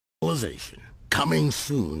Civilization. Coming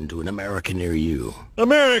soon to an America near you.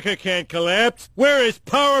 America can't collapse. We're as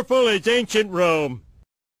powerful as ancient Rome.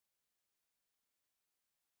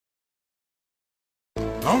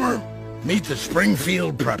 Homer, meet the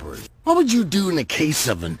Springfield Preppers. What would you do in the case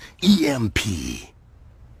of an EMP?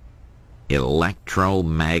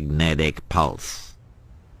 Electromagnetic pulse.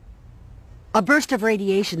 A burst of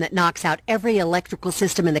radiation that knocks out every electrical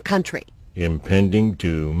system in the country. Impending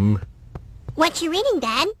doom. What you reading,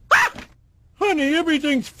 Dad? Honey,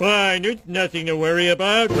 everything's fine. There's nothing to worry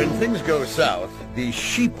about. When things go south, the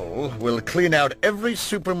sheeple will clean out every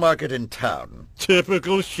supermarket in town.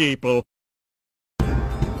 Typical sheeple.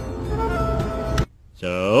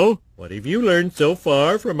 So, what have you learned so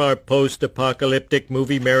far from our post-apocalyptic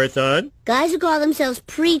movie marathon? Guys who call themselves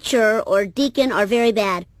preacher or deacon are very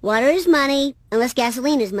bad. Water is money, unless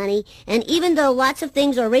gasoline is money, and even though lots of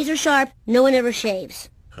things are razor sharp, no one ever shaves.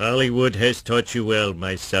 Hollywood has taught you well,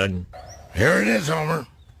 my son. Here it is, Homer.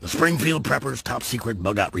 The Springfield Preppers' top-secret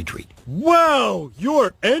bug-out retreat. Wow!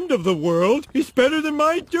 Your end of the world is better than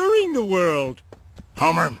my during the world.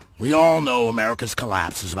 Homer, we all know America's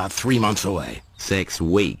collapse is about 3 months away. 6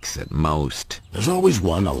 weeks at most. There's always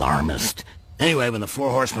one alarmist. Anyway, when the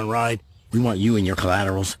Four Horsemen ride, we want you and your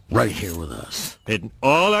collaterals right here with us. Hidden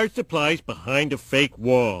all our supplies behind a fake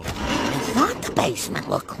wall. I thought the basement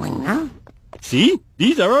looked cleaner. See?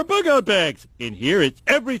 These are our bug-out bags. In here, it's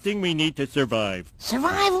everything we need to survive.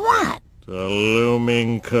 Survive what? The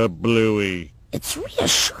looming kablooey. It's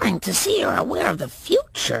reassuring to see you're aware of the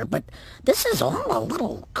future, but this is all a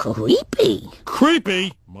little creepy.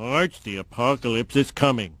 Creepy? Marge, the apocalypse is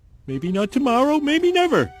coming. Maybe not tomorrow, maybe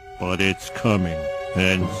never. But it's coming.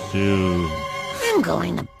 And soon. I'm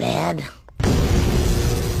going to bed.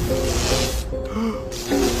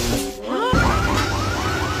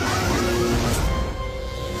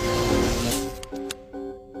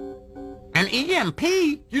 An EMP?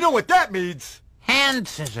 You know what that means? Hand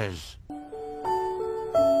scissors.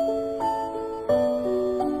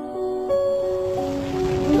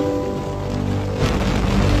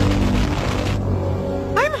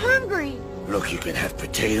 I'm hungry. Look, you can have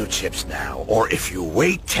potato chips now, or if you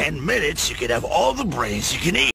wait 10 minutes, you can have all the brains you can eat.